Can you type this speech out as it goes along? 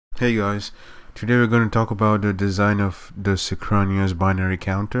Hey guys, today we're going to talk about the design of the synchronous binary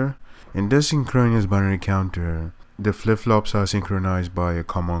counter. In this synchronous binary counter, the flip-flops are synchronized by a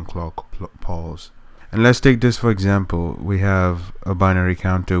common clock pulse. And let's take this for example. We have a binary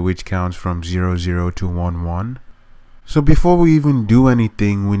counter which counts from 00 to 11. So before we even do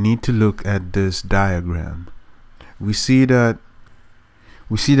anything, we need to look at this diagram. We see that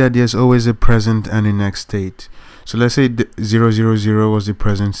there's always a present and a next state. So let's say 000 was the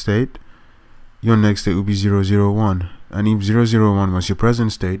present state, your next state will be 001. And if 001 was your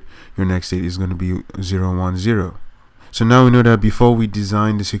present state, your next state is going to be 010. So now we know that before we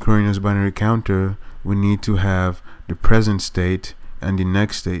design the synchronous binary counter, we need to have the present state and the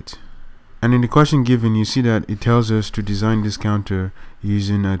next state. And in the question given, you see that it tells us to design this counter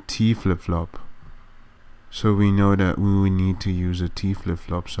using a T flip-flop. So we know that we will need to use a T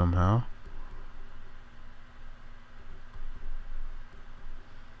flip-flop somehow.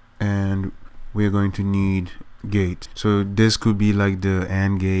 And we're going to need gate. So this could be like the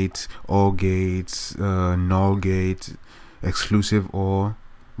AND gate, OR gates, NOR gate, exclusive OR,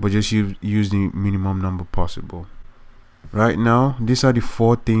 but just use the minimum number possible. Right now, these are the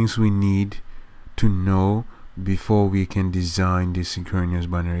 4 things we need to know before we can design the synchronous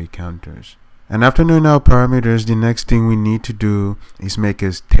binary counters. And after knowing our parameters, the next thing we need to do is make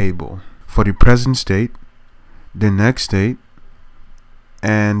a table for the present state, the next state,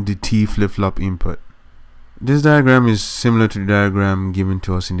 and the T flip-flop input. This diagram is similar to the diagram given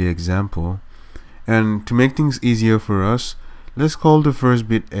to us in the example, and to make things easier for us, let's call the first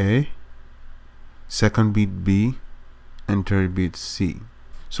bit A, second bit B, and third bit C.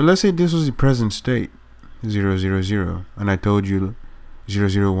 So let's say this was the present state, 000, and I told you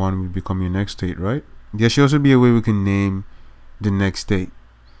 001 will become your next state, right? There should also be a way we can name the next state.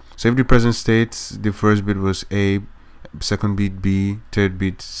 So if the present state, the first bit was A, second bit B, third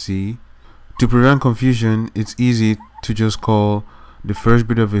bit C. To prevent confusion, it's easy to just call the first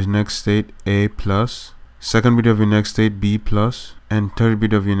bit of your next state A plus, second bit of your next state B plus, and third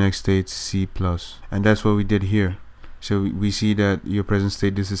bit of your next state C plus. And that's what we did here. So we see that your present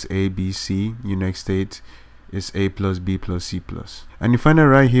state, this is A, B, C. Your next state is A plus, B plus, C plus. And you find out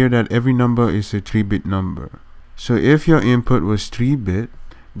right here that every number is a 3-bit number. So if your input was 3-bit,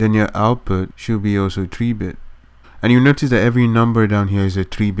 then your output should be also 3-bit. And you notice that every number down here is a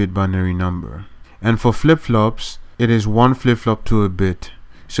 3-bit binary number. And for flip-flops, it is 1 flip-flop to a bit.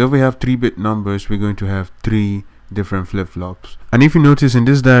 So if we have 3-bit numbers, we're going to have 3 different flip-flops. And if you notice in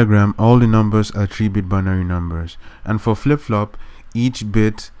this diagram, all the numbers are 3-bit binary numbers. And for flip-flop, each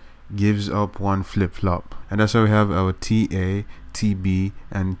bit gives up 1 flip-flop. And that's why we have our TA, TB,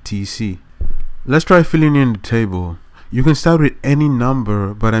 and TC. Let's try filling in the table. You can start with any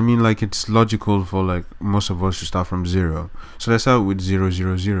number, but I mean like it's logical for like most of us to start from 0. So let's start with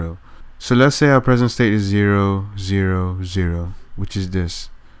 000. So let's say our present state is 000, which is this.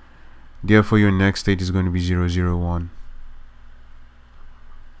 Therefore your next state is going to be 001.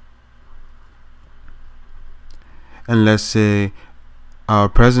 And let's say our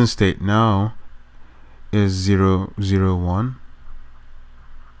present state now is 001.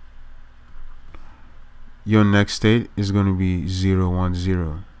 Your next state is going to be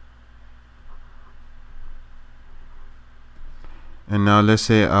 010. And now let's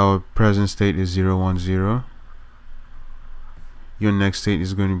say our present state is 010. Your next state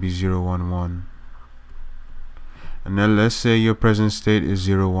is going to be 011. And then let's say your present state is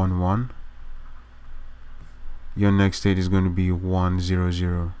 011. Your next state is going to be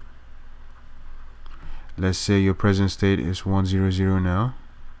 100. Let's say your present state is 100 now.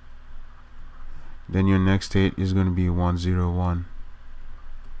 Then your next state is going to be 101.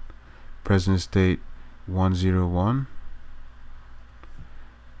 Present state 101.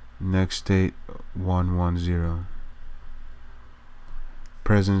 Next state 110.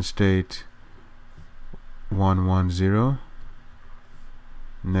 Present state 110.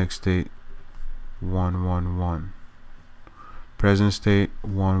 Next state 111. Present state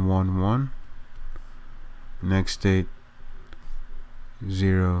 111. Next state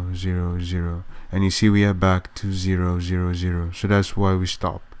 000. And you see we are back to 000. So that's why we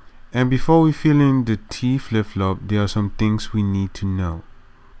stop. And before we fill in the T flip-flop, there are some things we need to know.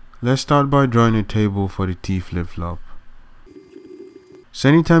 Let's start by drawing a table for the T flip-flop. So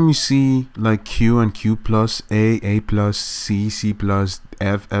anytime you see like Q and Q plus, A plus, C plus,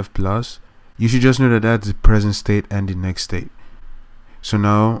 F plus, you should just know that that's the present state and the next state. So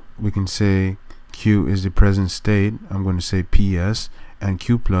now we can say Q is the present state. I'm going to say PS, and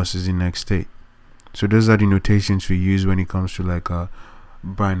Q plus is the next state. So those are the notations we use when it comes to like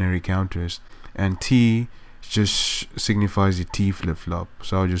binary counters. And T just signifies the T flip-flop.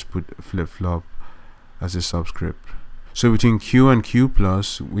 So I'll just put flip-flop as a subscript. So between Q and Q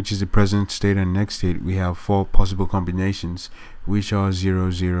plus, which is the present state and next state, we have 4 possible combinations, which are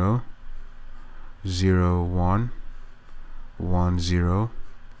 0 0, 0 1, 1 0,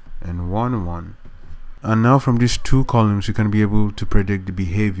 and 1 1. And now from these 2 columns, we can be able to predict the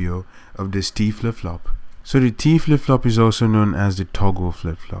behavior of this T flip-flop. So the T flip-flop is also known as the toggle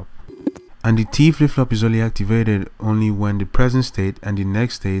flip-flop. And the T flip-flop is only activated only when the present state and the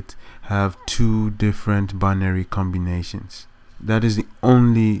next state have 2 different binary combinations. That is the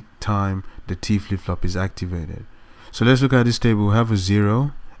only time the T flip-flop is activated. So let's look at this table. We have a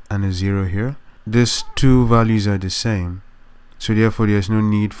 0 and a 0 here. These 2 values are the same. So therefore there's no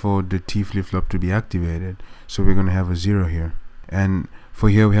need for the T flip-flop to be activated. So we're going to have a 0 here. And for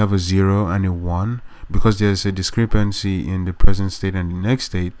here we have a 0 and a 1. Because there's a discrepancy in the present state and the next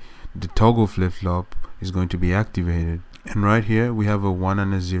state, the toggle flip-flop is going to be activated. And right here we have a 1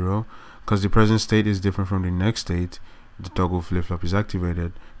 and a 0. Because the present state is different from the next state, the toggle flip-flop is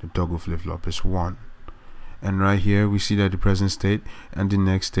activated. The toggle flip-flop is 1. And right here we see that the present state and the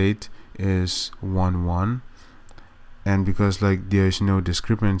next state is 1 1. And because like there is no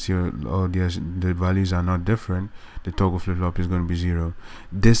discrepancy, or the values are not different, the toggle flip-flop is going to be 0.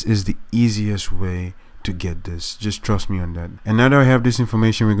 This is the easiest way to get this. Just trust me on that. And now that I have this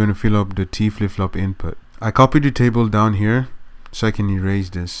information, we're going to fill up the T flip-flop input. I copied the table down here so I can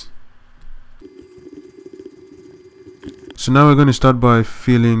erase this. So now we're going to start by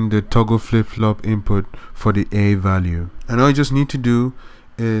filling the toggle flip-flop input for the A value. And all you just need to do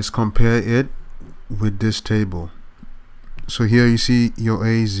is compare it with this table. So here you see your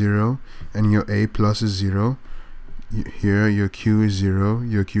A is 0 and your A plus is 0. Here your Q is 0,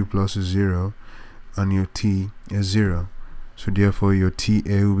 your Q plus is 0, and your T is 0. So therefore your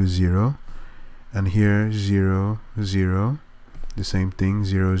TA will be 0. And here 0 0, the same thing,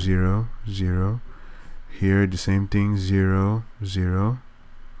 0 0 0. Here the same thing, 0 0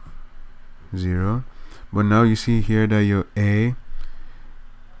 0. But now you see here that your A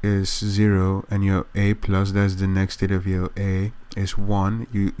is 0 and your A plus, that's the next state of your A, is 1.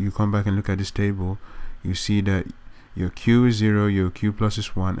 You come back and look at this table, you see that your Q is 0, your Q plus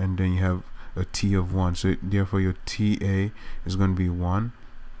is 1, and then you have a T of 1. So therefore your TA is going to be 1.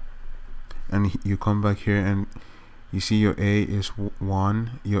 And you come back here and you see your A is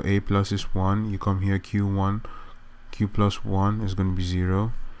 1, your A plus is 1. You come here, Q1, Q plus 1 is going to be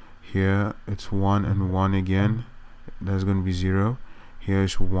 0. Here it's 1 and 1 again, that's going to be 0. Here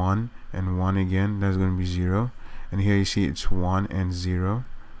is 1 and 1 again, that's going to be 0. And here you see it's 1 and 0.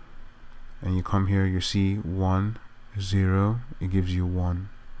 And you come here, you see 1 0, it gives you 1.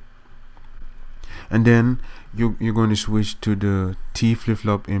 And then you're going to switch to the T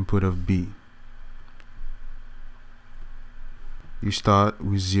flip-flop input of B. You start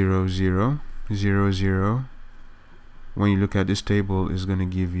with 0 0 0 0. When you look at this table, it's going to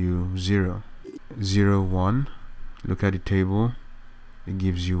give you 0 0 1. Look at the table, it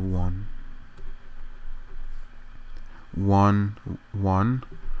gives you 1 1 1.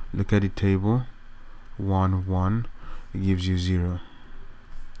 Look at the table, 1 1, it gives you 0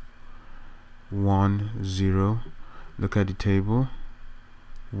 1 0. Look at the table,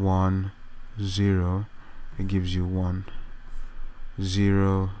 1 0, it gives you 1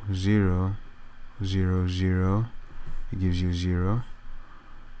 0 0 0 0, it gives you 0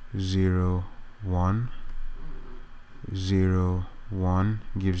 0 1 0 1,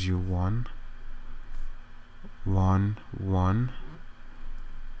 gives you 1 1 1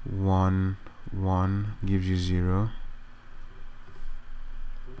 1 1, gives you 0,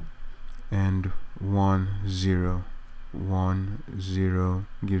 and 1 0 1 0,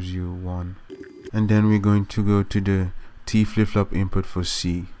 gives you 1. And then we're going to go to the T flip-flop input for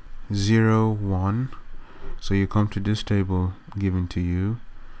C. 0 1. So you come to this table given to you.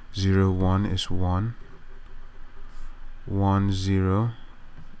 0 1 is 1. 1 0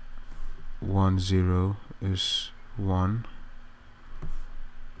 1 0 is 1.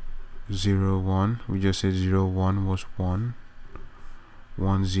 0 1, we just said 0 1 was 1.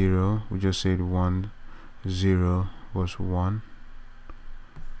 1 0, we just said 1 0 was 1.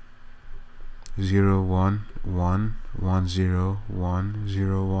 0 1 1 1 0 1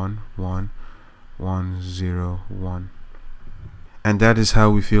 0 1 1 1 0 1. And that is how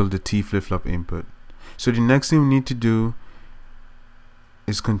we fill the T flip-flop input. So the next thing we need to do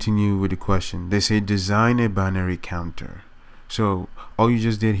is continue with the question. They say design a binary counter. So all you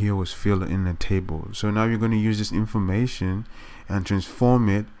just did here was fill in a table. So now you're going to use this information and transform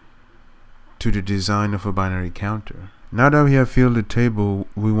it to the design of a binary counter. Now that we have filled the table,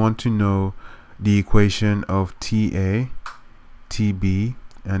 we want to know the equation of TA, TB,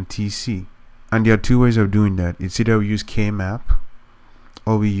 and TC. And there are two ways of doing that. It's either we use K-map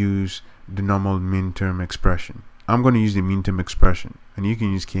or we use the normal min-term expression. I'm going to use the min-term expression, and you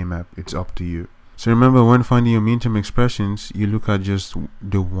can use K-map. It's up to you. So remember, when finding your min-term expressions, you look at just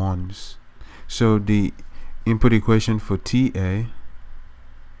the ones. So the input equation for TA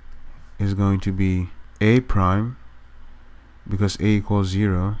is going to be A prime, because A equals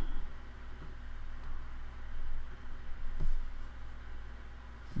 0,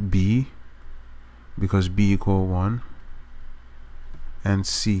 B, because B equals 1, and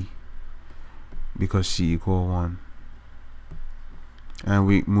C, because C equals 1. And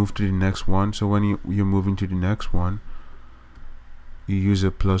we move to the next one. So when you're moving to the next one, you use a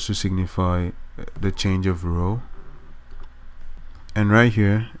plus to signify the change of row. And right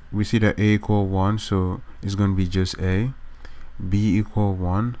here we see that A equals 1, so it's going to be just A. B equals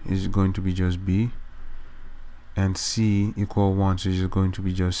 1 is going to be just B, and C equals 1, so it's going to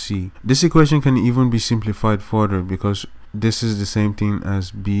be just C. This equation can even be simplified further, because this is the same thing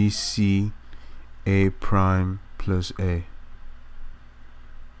as BC A prime plus A.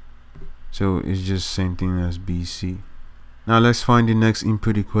 So it's just same thing as BC. Now let's find the next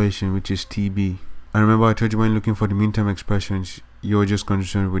input equation, which is TB. And remember, I told you when looking for the min-term expressions, you're just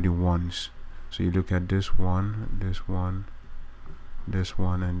concerned with the ones. So you look at this one, this one, this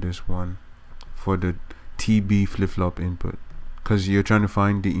one, and this one for the TB flip-flop input. Because you're trying to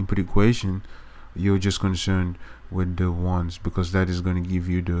find the input equation, you're just concerned with the ones, because that is going to give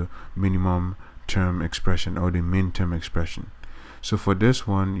you the minimum term expression or the min-term expression. So for this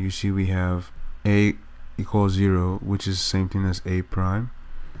one, you see we have A equals 0, which is the same thing as A prime,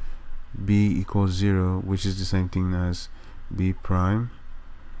 B equals 0, which is the same thing as B prime,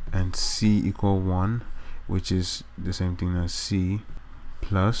 and C equals 1, which is the same thing as C,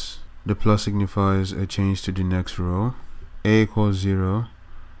 plus, the plus signifies a change to the next row, A equals 0,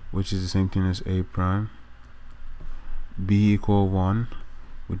 which is the same thing as A prime, B equals 1,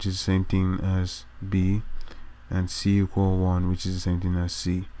 which is the same thing as B, and C equals 1, which is the same thing as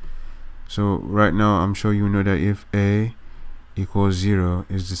C. So right now I'm sure you know that if A equals 0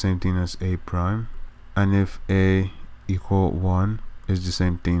 is the same thing as A prime, and if A equals 1 is the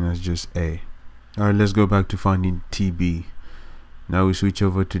same thing as just A. Alright, let's go back to finding TB. Now we switch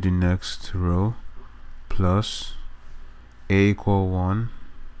over to the next row, plus A equals 1,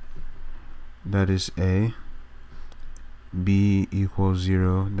 that is A, B equals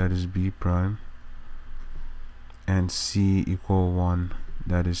 0, that is B prime, and C equals 1,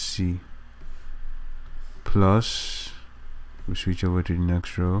 that is C, plus, we switch over to the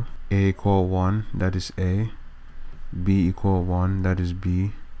next row, A equals 1, that is A, B equals 1, that is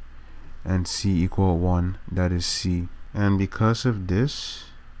B, and C equals 1, that is C. And because of this,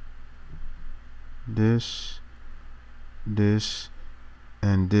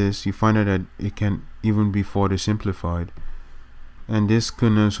 and this, you find out that it can even be further simplified, and this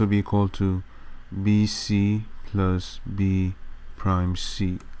can also be equal to BC plus B prime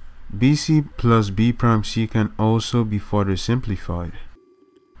C. BC plus B prime C can also be further simplified.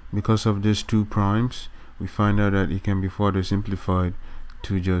 Because of these two primes, we find out that it can be further simplified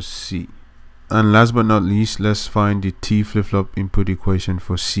to just C. And last but not least, let's find the T flip-flop input equation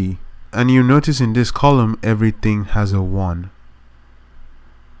for C. And you notice in this column, everything has a 1.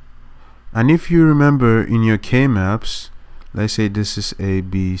 And if you remember in your K-maps, let's say this is A,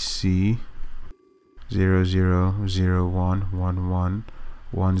 B, C, 0, 0, 0, 1, 1, 1,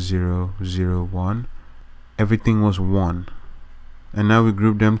 1, 0, 0, 1. Everything was 1. And now we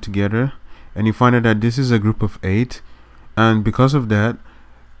group them together, and you find out that this is a group of 8. And because of that,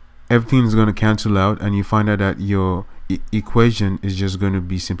 everything is going to cancel out, and you find out that your equation is just going to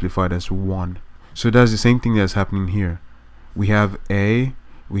be simplified as 1. So that's the same thing that's happening here. We have A,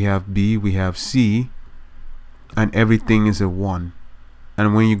 we have B, we have C, and everything is a 1.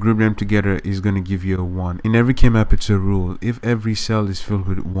 And when you group them together, it's going to give you a 1. In every K-map, it's a rule. If every cell is filled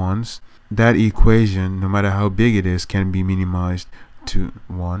with 1s, that equation, no matter how big it is, can be minimized to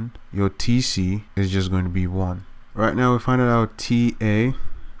 1. Your TC is just going to be 1. Right now, we find out our TA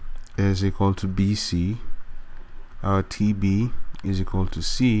is equal to BC, our TB is equal to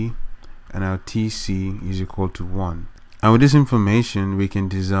C, and our TC is equal to 1. And with this information, we can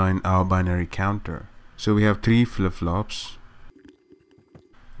design our binary counter. So we have 3 flip-flops,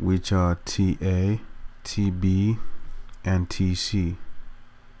 which are TA, TB, and TC.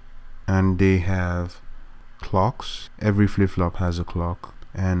 And they have clocks. Every flip-flop has a clock.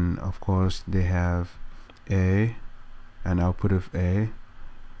 And of course, they have A, an output of A,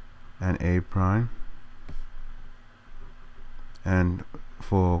 and A prime. And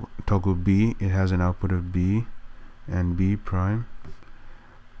for toggle B, it has an output of B and B prime,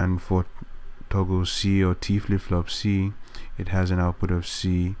 and for toggle C or T flip-flop C, it has an output of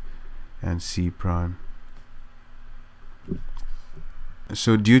C and C prime.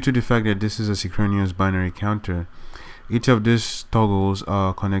 So due to the fact that this is a synchronous binary counter, each of these toggles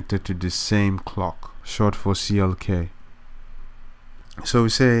are connected to the same clock, short for CLK. So we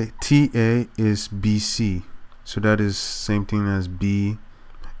say TA is BC, so that is same thing as B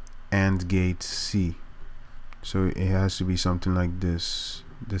AND gate C. So it has to be something like this.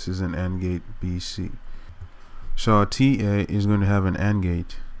 This is an AND gate BC. So our TA is going to have an AND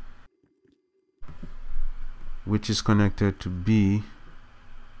gate which is connected to B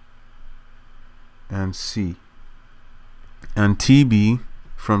and C, and TB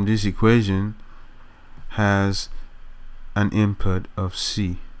from this equation has an input of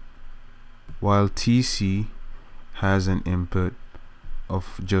C, while TC has an input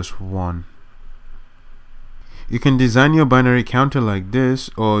of just 1. You can design your binary counter like this,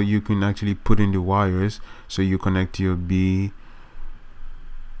 or you can actually put in the wires. So you connect your B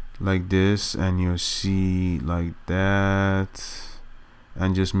like this and your C like that,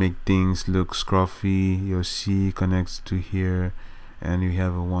 and just make things look scruffy. Your C connects to here and you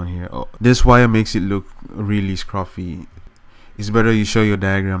have a 1 here. Oh, this wire makes it look really scruffy. It's better you show your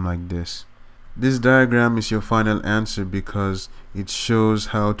diagram like this. This diagram is your final answer because it shows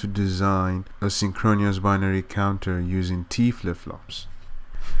how to design a synchronous binary counter using T flip-flops.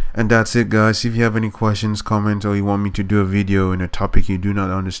 And that's it, guys. If you have any questions, comments, or you want me to do a video in a topic you do not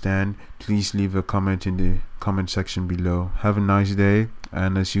understand, please leave a comment in the comment section below. Have a nice day,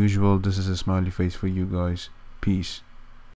 and as usual, this is a smiley face for you guys. Peace.